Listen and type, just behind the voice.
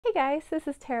Hey guys, this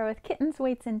is Tarot with Kittens,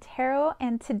 Weights, and Tarot,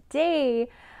 and today,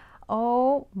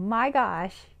 oh my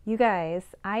gosh, you guys,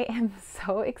 I am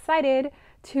so excited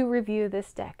to review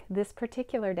this deck, this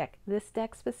particular deck, this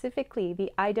deck specifically,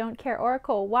 the I Don't Care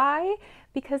Oracle. Why?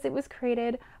 Because it was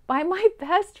created by my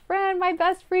best friend, my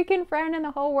best freaking friend in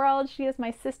the whole world. She is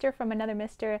my sister from another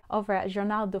mister over at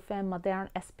Journal de Femme Moderne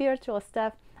et Spiritual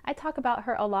Stuff. I talk about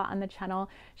her a lot on the channel.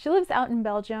 She lives out in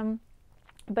Belgium.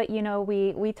 But you know,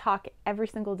 we talk every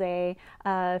single day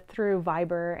through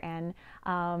Viber, and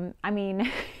I mean,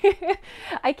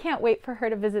 I can't wait for her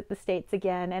to visit the States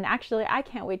again. And actually, I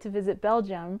can't wait to visit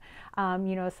Belgium,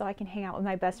 you know, so I can hang out with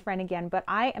my best friend again. But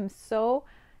I am so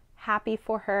happy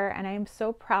for her, and I am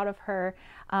so proud of her.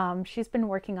 She's been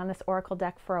working on this oracle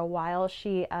deck for a while.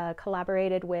 She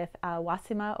collaborated with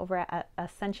Wasima over at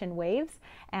Ascension Waves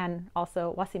and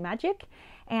also Wasi Magic,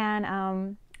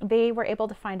 and they were able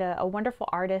to find a wonderful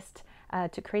artist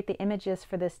to create the images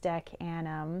for this deck.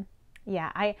 And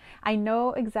yeah, I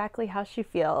know exactly how she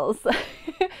feels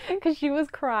because she was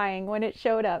crying when it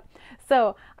showed up.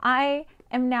 So I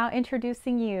am now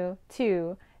introducing you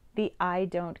to the I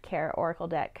Don't Care Oracle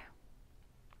deck,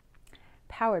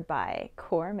 powered by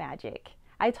Core Magic.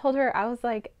 I told her, I was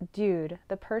like, dude,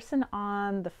 the person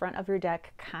on the front of your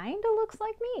deck kind of looks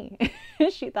like me.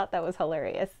 She thought that was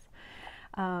hilarious.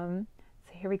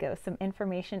 Here we go, some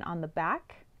information on the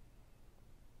back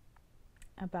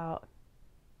about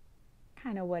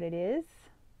kind of what it is.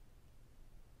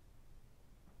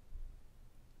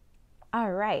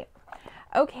 All right,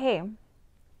 okay,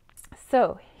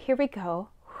 so here we go.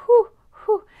 Whew,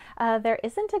 whew. There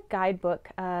isn't a guidebook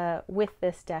with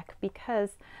this deck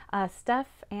because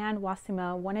Steph and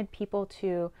Wasima wanted people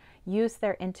to use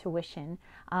their intuition.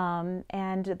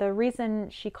 And the reason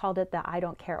she called it the I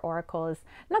Don't Care Oracle is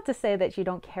not to say that you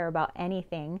don't care about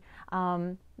anything,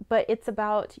 but it's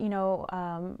about, you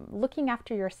know, looking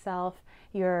after yourself,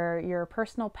 your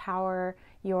personal power,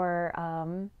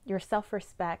 your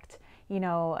self-respect, you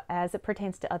know, as it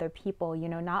pertains to other people, you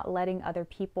know, not letting other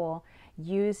people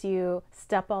use you,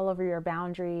 step all over your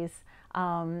boundaries.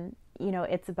 You know,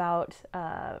 it's about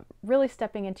really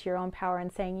stepping into your own power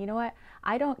and saying, you know what,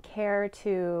 I don't care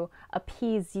to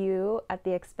appease you at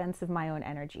the expense of my own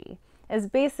energy, is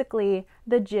basically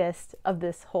the gist of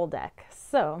this whole deck.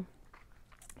 So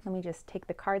let me just take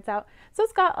the cards out. So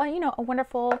it's got, you know, a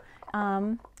wonderful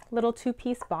little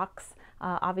two-piece box.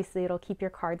 Obviously, it'll keep your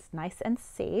cards nice and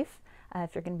safe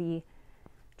if you're going to be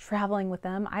traveling with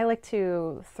them. I like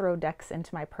to throw decks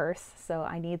into my purse, so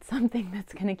I need something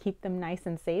that's going to keep them nice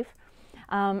and safe.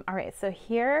 All right, so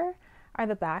here are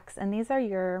the backs, and these are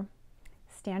your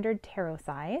standard tarot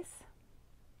size.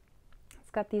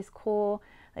 It's got these cool,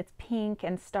 it's pink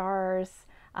and stars.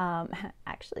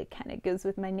 Actually kind of goes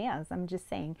with my nails, I'm just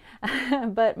saying.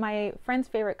 But my friend's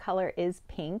favorite color is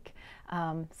pink,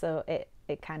 so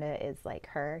it kind of is like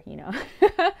her, you know.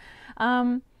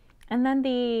 And then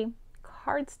the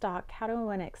cardstock, how do I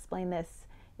want to explain this?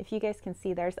 If you guys can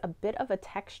see, there's a bit of a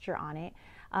texture on it.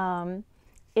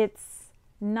 It's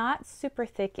not super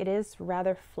thick, it is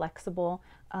rather flexible,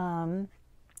 so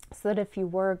that if you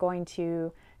were going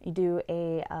to do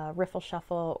a riffle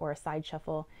shuffle or a side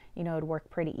shuffle, you know, it'd work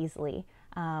pretty easily.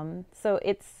 So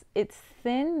it's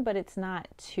thin, but it's not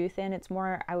too thin. It's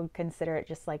more, I would consider it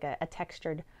just like a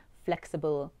textured,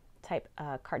 flexible type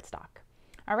cardstock.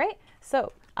 All right,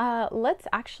 so let's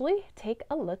actually take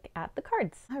a look at the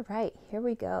cards. All right, here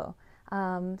we go.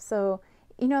 So,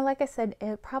 you know, like I said,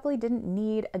 it probably didn't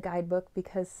need a guidebook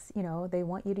because, you know, they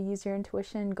want you to use your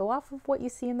intuition, go off of what you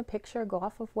see in the picture, go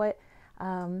off of what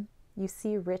you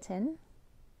see written.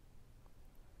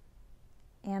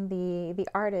 And the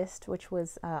artist, which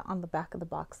was on the back of the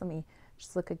box, let me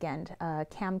just look again,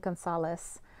 Cam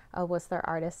Gonzalez was their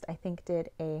artist. I think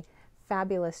did a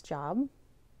fabulous job.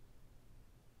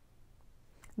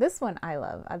 This one I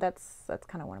love. That's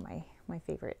kind of one of my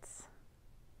favorites.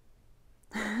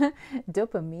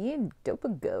 Dopamine,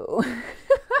 dopago.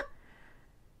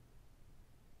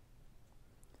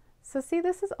 So see,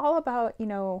 this is all about, you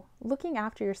know, looking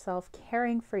after yourself,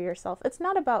 caring for yourself. It's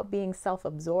not about being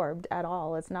self-absorbed at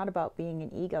all. It's not about being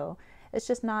an ego. It's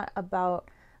just not about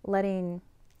letting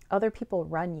other people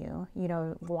run you, you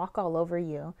know, walk all over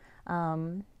you,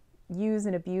 use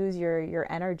and abuse your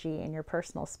energy and your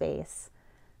personal space.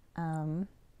 You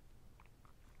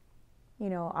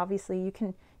know, obviously you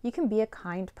can be a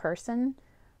kind person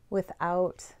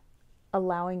without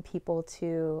allowing people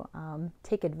to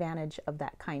take advantage of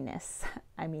that kindness.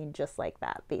 I mean, just like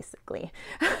that, basically.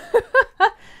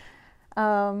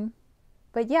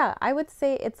 But yeah, I would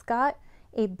say it's got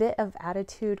a bit of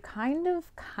attitude, kind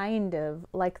of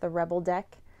like the Rebel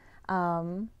deck.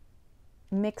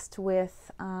 mixed with,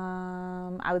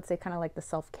 I would say kind of like the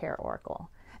self-care oracle.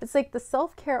 It's like the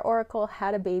self-care oracle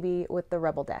had a baby with the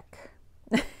rebel deck.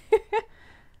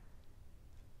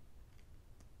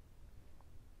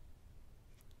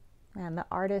 Man, the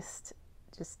artist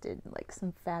just did like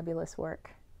some fabulous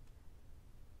work.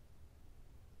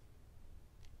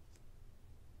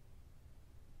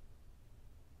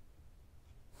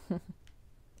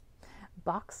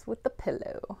 Box with the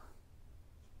pillow.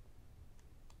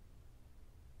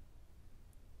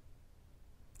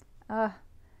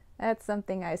 That's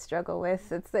something I struggle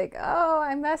with. It's like, oh,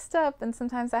 I messed up, and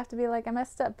sometimes I have to be like, I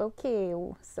messed up. Okay,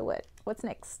 so what? What's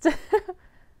next?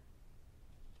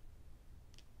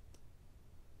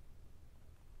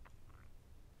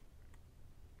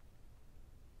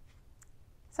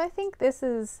 So I think this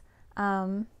is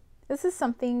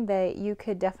something that you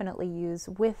could definitely use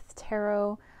with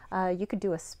tarot. You could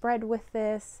do a spread with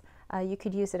this. You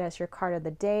could use it as your card of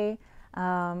the day.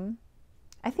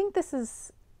 I think this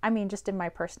is, I mean, just in my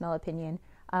personal opinion,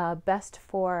 best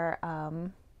for,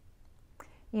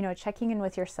 you know, checking in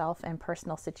with yourself in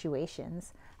personal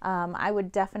situations. I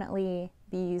would definitely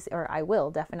be I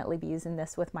will definitely be using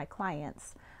this with my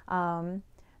clients.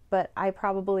 But I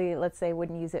probably, let's say,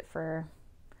 wouldn't use it for,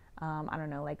 I don't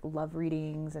know, like love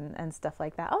readings and stuff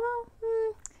like that. Although,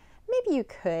 maybe you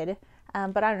could,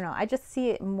 but I don't know. I just see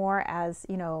it more as,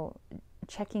 you know,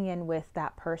 checking in with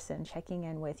that person, checking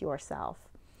in with yourself.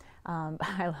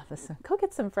 I love this one. Go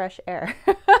get some fresh air.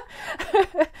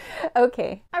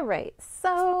 Okay. All right.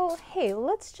 So, hey,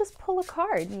 let's just pull a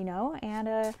card, you know,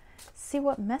 and see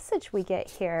what message we get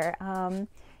here.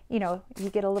 You know, you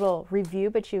get a little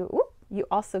review, but you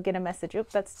also get a message.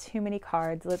 Oop, that's too many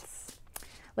cards.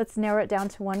 Let's narrow it down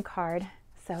to one card.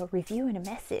 So, review and a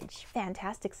message.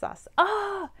 Fantastic sauce.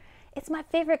 Oh, it's my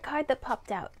favorite card that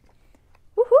popped out.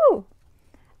 Woohoo!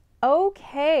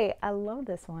 Okay, I love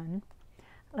this one.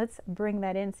 Let's bring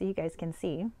that in so you guys can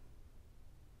see.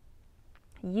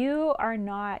 You are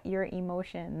not your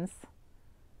emotions.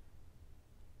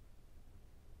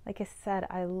 Like I said,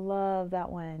 I love that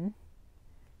one.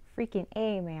 Freaking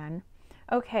A, man.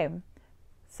 Okay,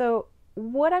 so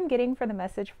what I'm getting for the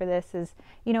message for this is,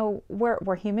 you know,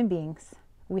 we're human beings.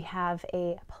 We have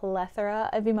a plethora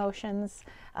of emotions.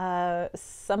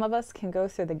 Some of us can go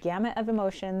through the gamut of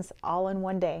emotions all in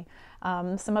one day.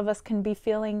 Some of us can be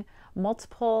feeling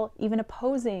multiple, even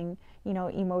opposing, you know,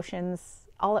 emotions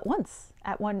all at once,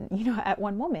 at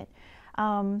one moment.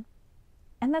 And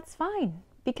that's fine,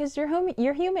 because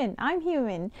you're human, I'm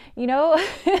human, you know.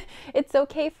 It's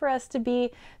okay for us to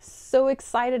be so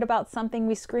excited about something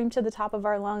we scream to the top of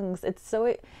our lungs. It's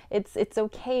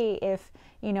okay if,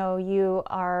 you know, you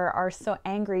are so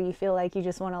angry you feel like you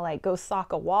just want to like go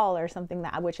sock a wall or something,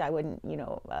 that which I wouldn't, you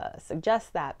know,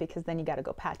 suggest that, because then you got to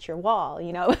go patch your wall,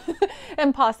 you know,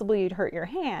 and possibly you'd hurt your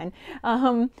hand.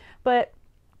 But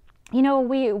you know,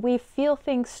 we feel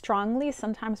things strongly.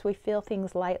 Sometimes we feel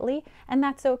things lightly, and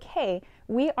that's okay.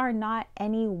 We are not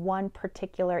any one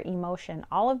particular emotion.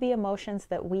 All of the emotions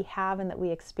that we have and that we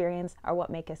experience are what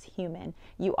make us human.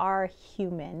 You are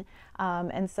human.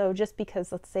 And so just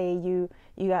because, let's say, you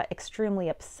got extremely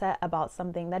upset about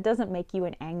something, that doesn't make you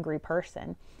an angry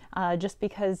person. Just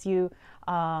because you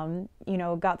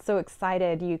know, got so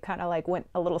excited, you kind of like went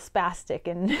a little spastic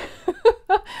and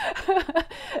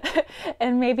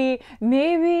and maybe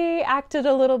acted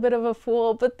a little bit of a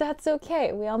fool, but that's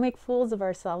okay. We all make fools of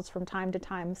ourselves from time to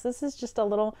time. So this is just a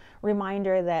little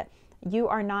reminder that you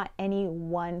are not any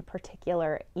one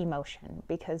particular emotion,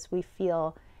 because we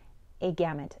feel a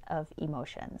gamut of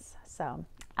emotions. So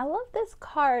I love this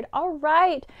card. All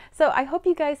right. So I hope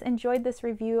you guys enjoyed this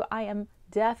review. I am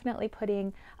definitely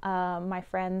putting my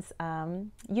friend's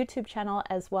YouTube channel,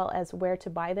 as well as where to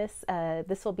buy this.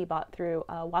 This will be bought through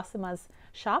Wasima's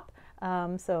shop.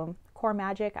 So Core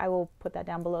Magic, I will put that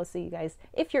down below so you guys,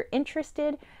 if you're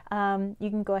interested, you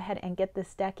can go ahead and get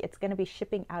this deck. It's going to be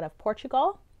shipping out of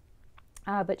Portugal.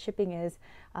 But shipping is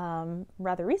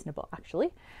rather reasonable,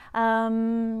 actually.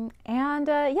 Yeah,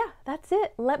 that's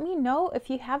it. Let me know if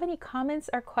you have any comments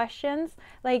or questions.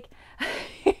 Like,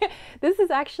 this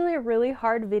is actually a really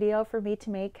hard video for me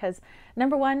to make, because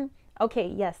number one, okay,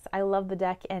 yes, I love the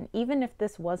deck, and even if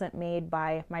this wasn't made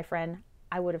by my friend,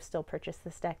 I would have still purchased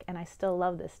this deck, and I still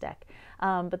love this deck.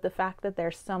 But the fact that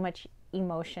there's so much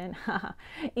emotion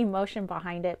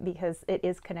behind it, because it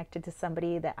is connected to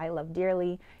somebody that I love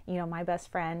dearly, you know, my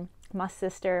best friend, my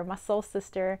sister, my soul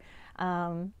sister.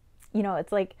 You know,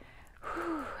 it's like,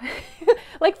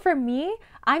 like for me,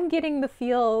 I'm getting the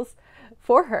feels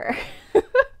for her.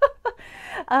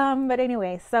 But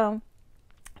anyway, so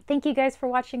Thank you guys for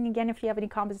watching. Again, if you have any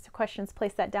comments or questions,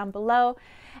 place that down below.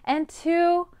 And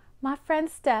to my friend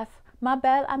Steph, ma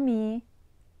belle amie,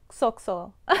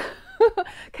 Soxo.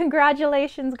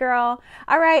 Congratulations, girl.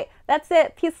 All right, that's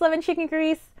it. Peace, love, and chicken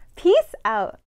grease. Peace out.